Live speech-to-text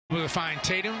Able to find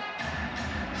Tatum.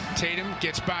 Tatum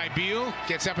gets by Beal,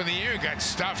 gets up in the air, got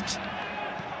stuffed.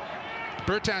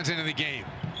 Bertans into the game.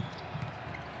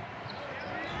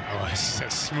 Oh,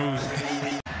 that's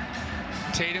smooth.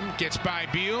 Tatum gets by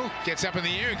Beal, gets up in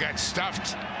the air, got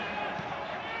stuffed.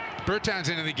 Bertans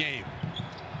into the game.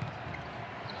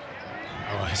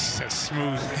 Oh, that's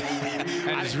smooth.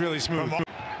 That is really smooth.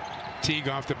 Teague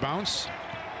off the bounce.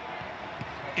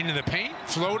 Into the paint.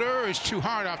 Floater is too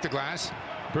hard off the glass.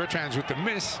 Bertans with the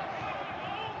miss.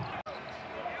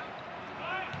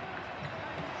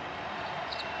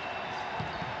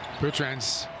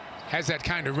 Bertans has that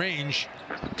kind of range.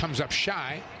 Comes up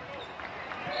shy.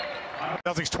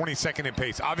 Celtics 22nd in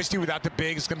pace. Obviously, without the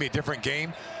big, it's going to be a different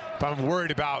game. But I'm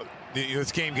worried about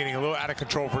this game getting a little out of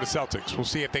control for the Celtics. We'll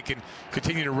see if they can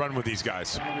continue to run with these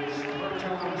guys.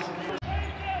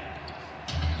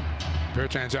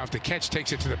 Bertans off the catch,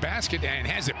 takes it to the basket and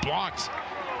has it blocked.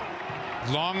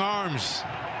 Long arms.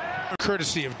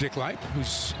 Courtesy of Dick Lipe,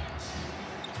 who's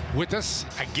with us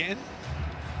again.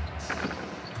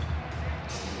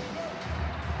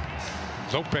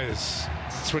 Lopez,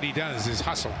 that's what he does, is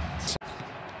hustle.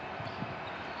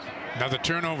 Another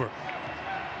turnover.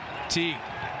 Teague,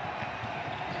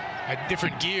 a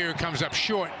different gear, comes up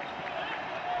short.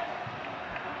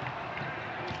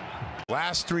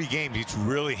 Last 3 games, he's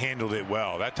really handled it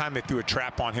well. That time they threw a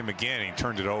trap on him again and he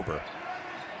turned it over.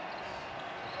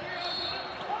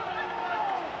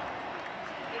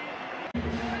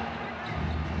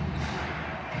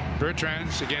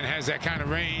 Bertans again has that kind of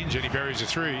range and he buries a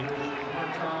 3.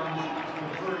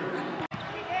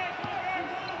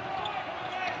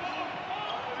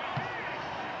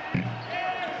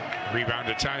 Rebound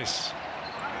to Tice.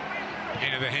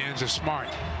 Into the hands of Smart.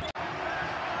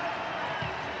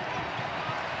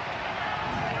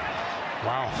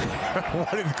 Wow.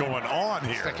 What is going on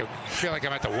here? I feel like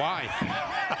I'm at the Y.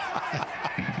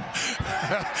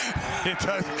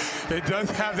 It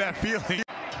does have that feeling.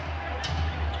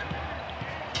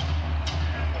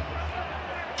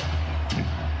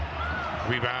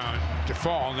 Rebound to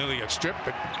fall, nearly got stripped,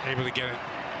 but able to get it.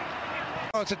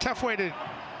 Oh, it's a tough way to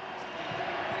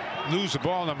lose the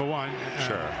ball, number one.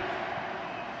 Sure.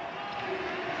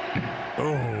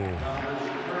 Oh.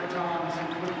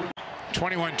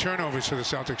 21 turnovers for the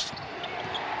Celtics.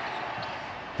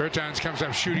 Bertans comes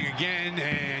up shooting again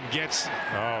and gets.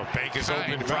 Oh, bank is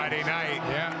open Friday night.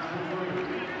 Yeah.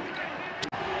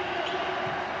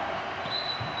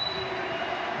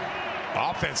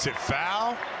 Offensive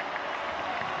foul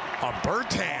on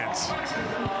Bertans.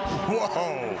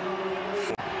 Whoa.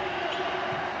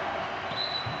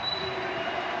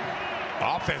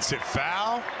 Offensive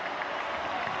foul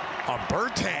on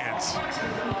Bertans.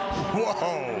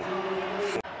 Whoa.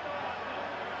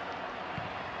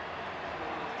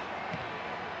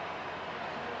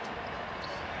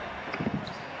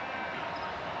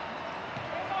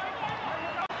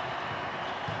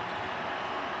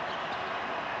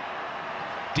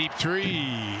 Deep 3,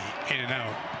 in and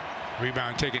out.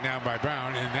 Rebound taken down by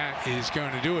Brown, and that is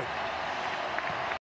going to do it.